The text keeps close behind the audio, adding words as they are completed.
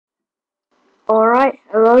Alright,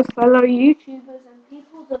 hello fellow YouTubers and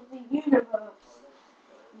peoples of the universe.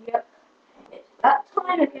 Yep, it's that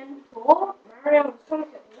time again for Mario Sonic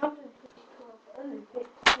at London 2012 Olympic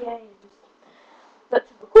Games. But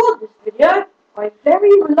to record this video, I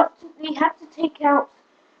very reluctantly had to take out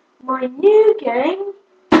my new game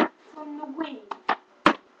from the Wii.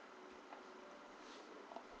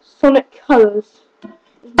 Sonic Colors.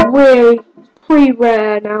 It's pretty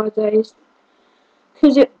rare nowadays.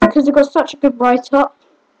 Because it got such a good write-up.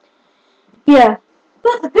 Yeah,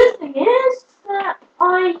 but the good thing is that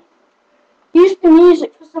I used the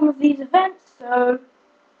music for some of these events, so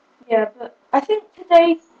yeah, but I think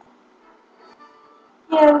today,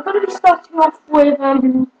 yeah, we're going to be starting off with, I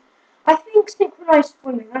think synchronized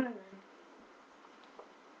swimming, I don't know.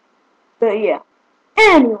 But yeah,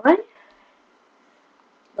 anyway,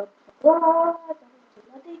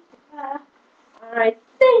 I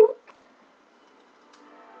think,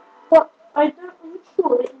 but I don't really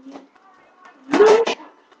sure it needs no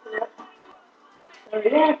chapter. So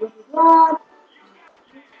yeah, this is that.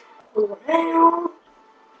 Pull it down.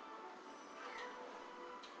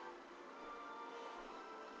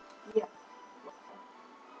 Yeah.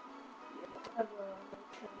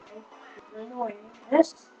 Annoying. This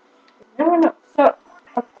is never enough. So,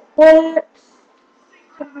 Eclipse.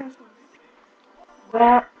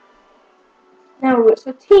 That. Now it's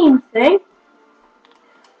a team thing.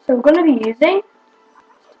 So I'm going to be using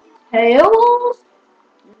Tails,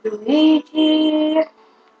 Luigi, let's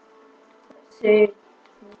see,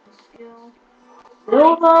 skill,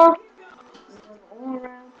 Silver, all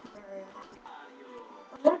around.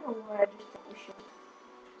 I don't know why I just thought we should.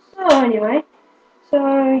 So anyway, so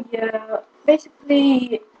yeah, basically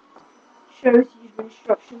it shows you the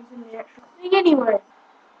instructions in the actual thing anyway.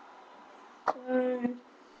 So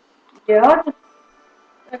yeah,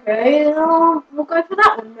 okay, we'll go for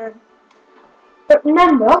that one then. But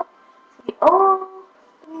remember,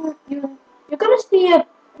 you're gonna see an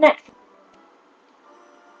extra.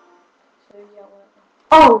 So yeah,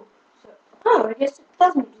 whatever. I guess it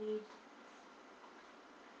doesn't need.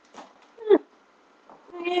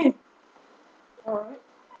 Yeah. Alright.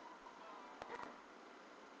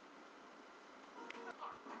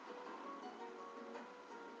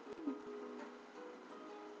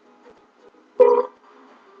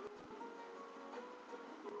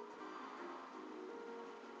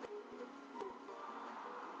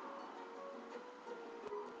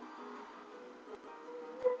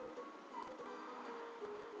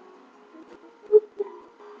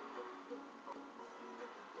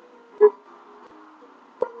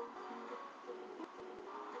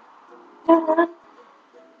 Dun, dun,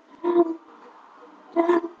 dun,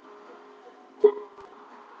 dun.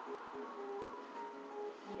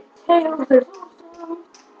 Tails is awesome.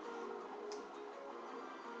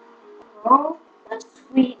 Oh, that's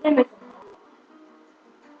sweet. Let me.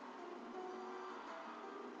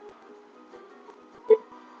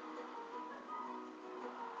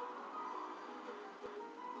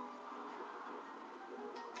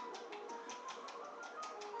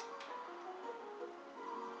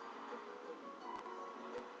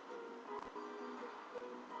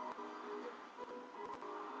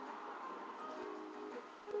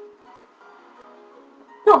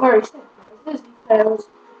 Not very simple. This Tails.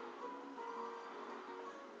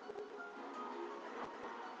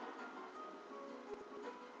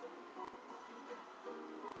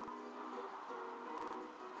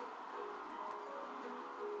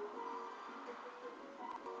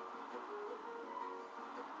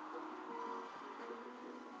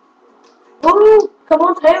 Oh, come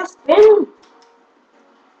on, Tails, spin.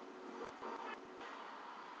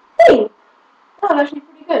 Hey, that was actually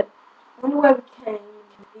pretty good. I wonder where we came.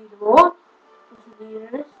 Either or.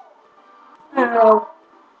 This. Oh,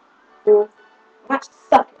 cool. That's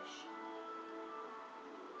suckish.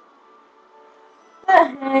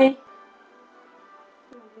 But hey,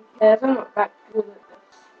 who cares? I'm not that good at this.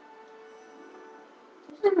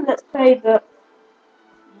 This isn't Let's Play, but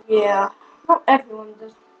yeah, not everyone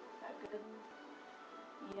does that good.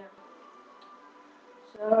 Yeah.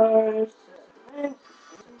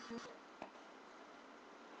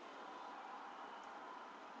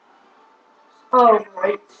 Oh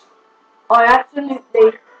great. I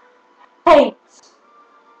absolutely hate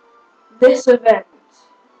this event.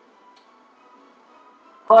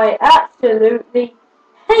 I absolutely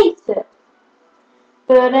hate it.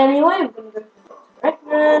 But anyway, we're going to go for Dr.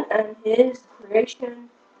 Eggman and his creation,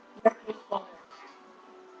 Metal Fire.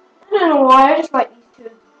 I don't know why, I just like these two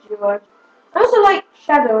as a duo. I also like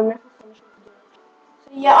Shadow and Metal Fire as a duo. So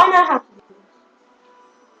yeah, I know how to do this.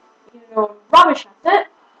 Even though I'm rubbish at it.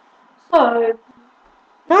 So,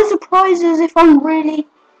 No surprises if I'm really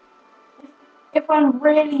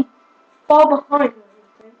far behind or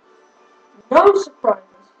anything. No surprises.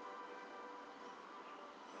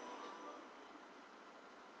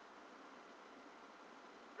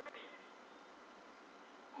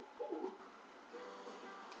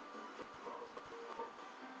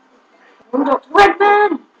 I'm Dr.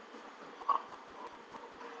 Redman!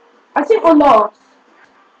 I think we're lost.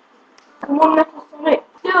 Come on, Metal Sonic,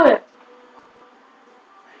 do it!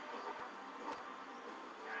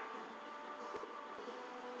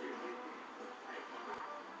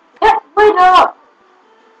 Yeah, wait up!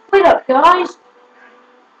 Wait up, guys!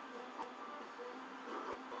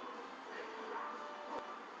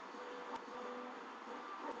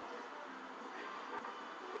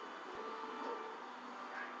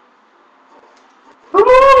 Come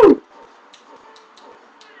on!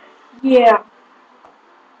 Yeah.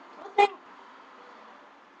 I think,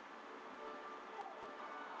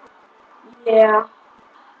 yeah.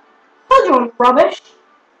 Those are rubbish.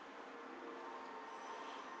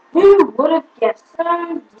 Who would have guessed?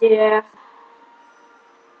 Yeah.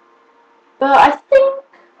 But I think,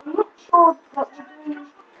 I'm not sure that we're doing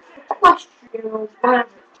equestrian or whatever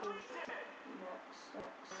it's called next.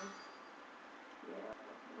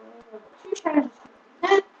 Yeah. Two challenges.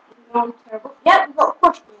 No, terrible. Yep, we've got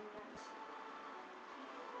equestrian next.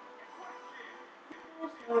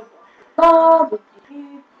 I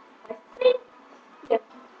think, yeah.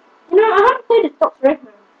 You know, I haven't played as Dr.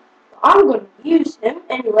 Eggman, but I'm going to use him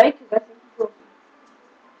anyway because I think he's awesome.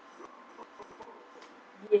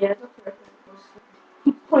 Yeah, Dr. Eggman is awesome.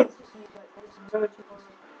 He points at you like this and so much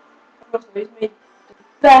awesome. And also, he's made the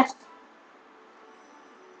best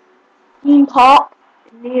theme park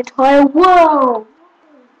in the entire world.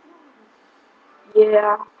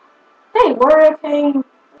 Yeah. Hey, Wario came.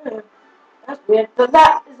 That's weird, but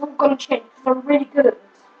that is all going to change because I'm really good at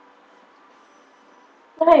this.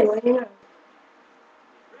 But hey, well, you know.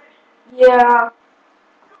 Yeah,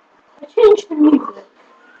 I changed the music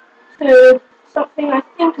to something I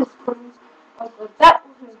think is from. Oh god, that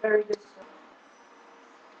was very good stuff.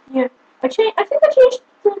 Yeah, I think I changed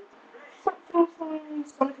to something from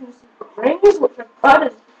Sonic and the Secret Rings, which I've heard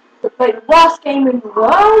is like the worst game in the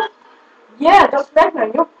world. Yeah, Dr.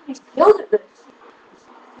 Eggman, you're pretty skilled at this.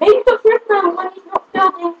 Maybe Dr. Eggman, when he's not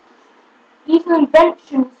building evil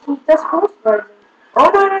inventions, he does horse riding. Oh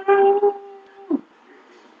no no no no no! No.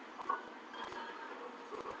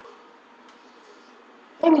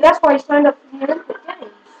 Maybe that's why he signed up for the Olympic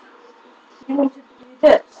Games. He wanted to do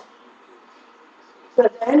this.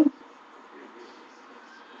 But then,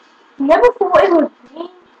 he never thought it would be.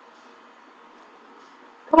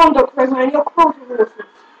 Come on, Dr. Eggman, you're cruel to horses.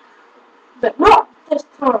 But not this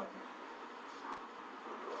time.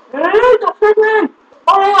 No, no, no, Dr. Eggman!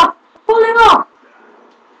 Falling off! Falling off!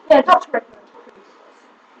 Yeah, Dr. Eggman.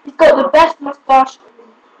 He's got the best mustache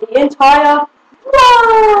in the entire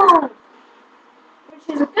world! Which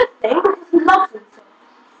is a good thing because he loves himself.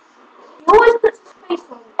 He always puts his face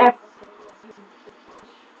on everything.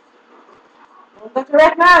 Dr.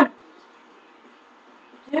 Eggman!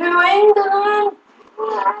 To England!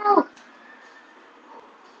 Wow.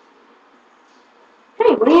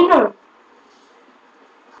 Hey, what do you know?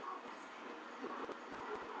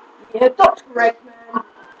 Yeah, Dr. Eggman.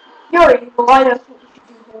 You're evil. I don't think you should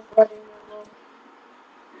do horse riding anymore.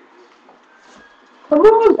 Come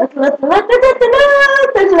on!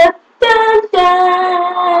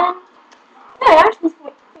 Yeah, I actually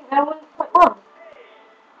think that went quite well.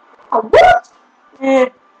 Oh, what? Eh,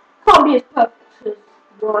 can't be as perfect as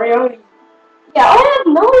Wario. Yeah, I have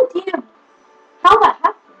no idea how that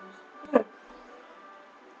happens.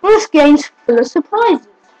 This game's full of surprises.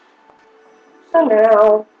 So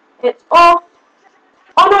now, it's off.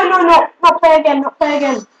 Oh no, no, no, not play again, not play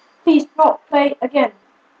again. Please, not play again.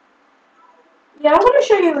 Yeah, I'm going to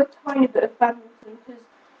show you a tiny bit of badminton because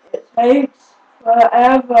it takes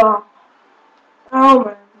forever. Oh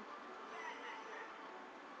man.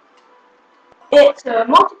 It's a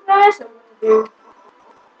multiplayer, so I'm going to do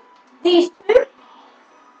these two,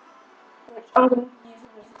 which I'm going to use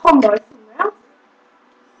as a combo for now.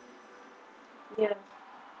 Yeah.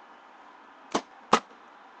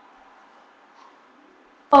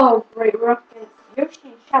 Oh great, we're up against Yoshi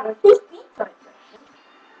and Shadow. Who's beat type section?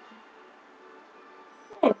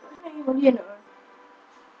 Hey, what do you know?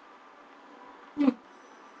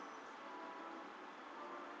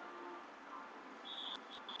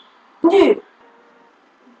 Dude,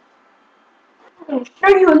 I'm going to show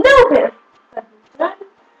you a little bit of badminton.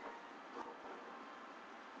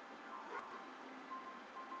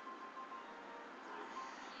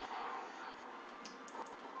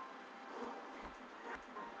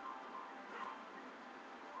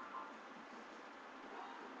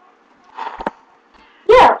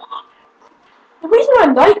 reason I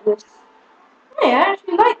like this, yeah, I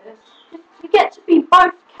actually like this, is you get to be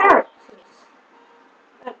both characters.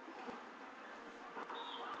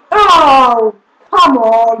 Oh, come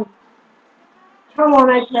on. Come on,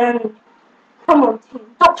 Eggman. Come on, team.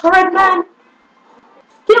 Dr. Eggman.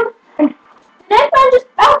 Still, and did Eggman just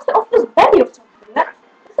bounce it off his belly or something? That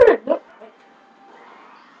doesn't it look like?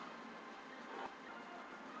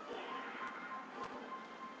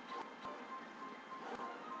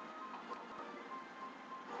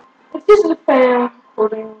 If this is a fan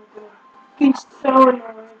recording, he's so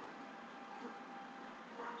annoying.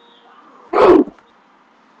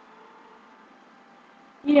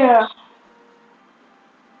 Yeah.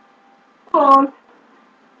 Come on.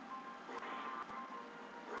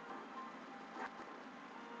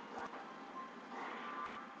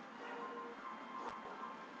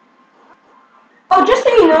 Oh, just so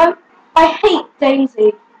you know, I hate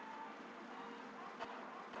Daisy.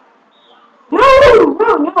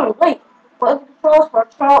 No, wait. What are the controls?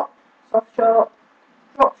 Hard shot, soft shot,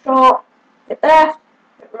 drop shot, hit left,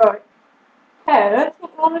 hit right. Okay, I don't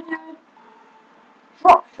think you want to do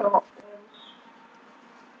drop shot.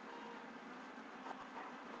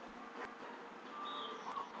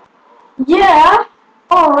 Yeah,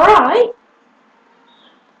 alright.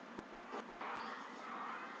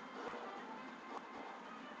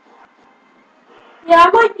 Yeah, I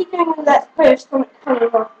might be doing a Let's Play of Sonic Color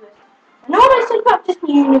after this. I know what I said about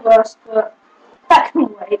Disney Universe, but that can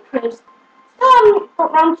wait, because I haven't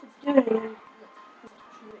got round to doing it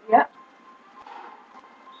yet.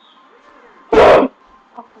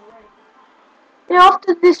 Yeah,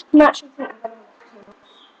 after this match, I think I'm going to have to.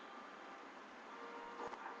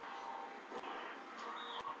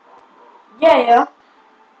 Yeah.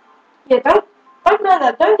 Yeah, don't know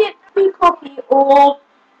that. Don't get too cocky, or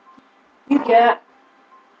you get,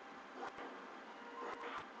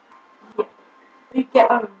 yeah, you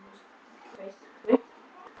get owned, basically.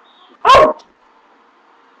 Oh!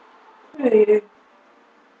 Dude.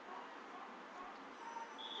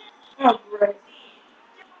 Oh, great.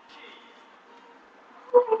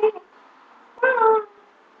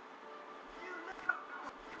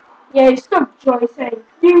 Yeah, he's got joy saying,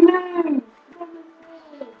 you lose!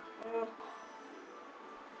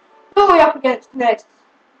 Who are we up against next?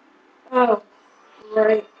 Oh,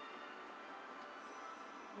 great.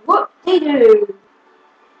 What they do?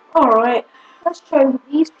 Alright, let's try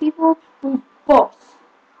these people who boss.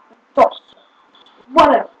 Boss.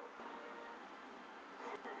 Whatever.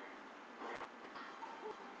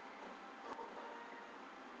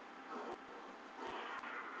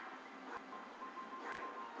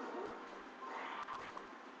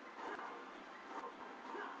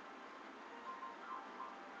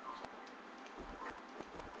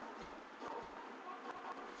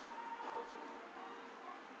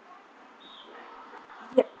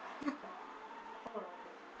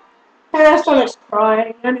 Yeah. And Sonic's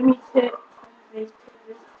crying, enemies hit. Enemies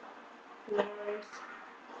hit. Hilarious.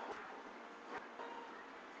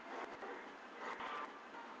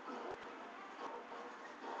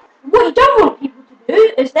 What you don't want people to do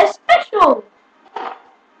is they're special!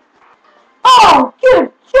 Oh,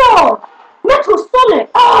 good job! Metal Sonic!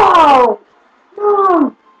 Oh!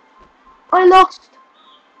 No! I lost.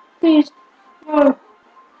 Please. No.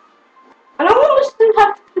 I don't want this to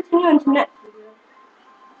have to continue into next video.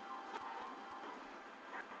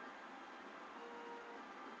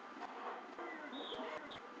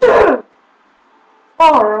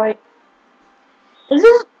 Alright.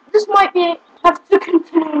 This might be have to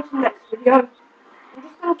continue into next video. I'm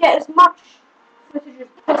just gonna get as much footage as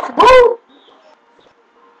possible.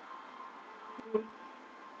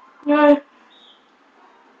 No.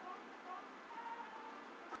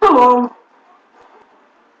 Come on.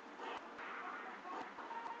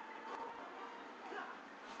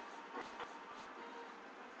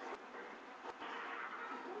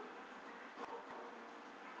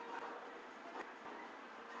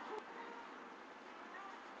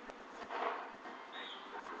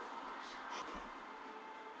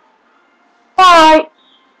 Alright.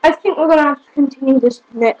 I think we're gonna have to continue this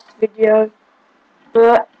next video.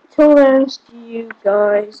 But till then, see you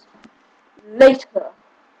guys later.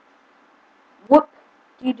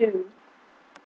 Whoop-de-doo.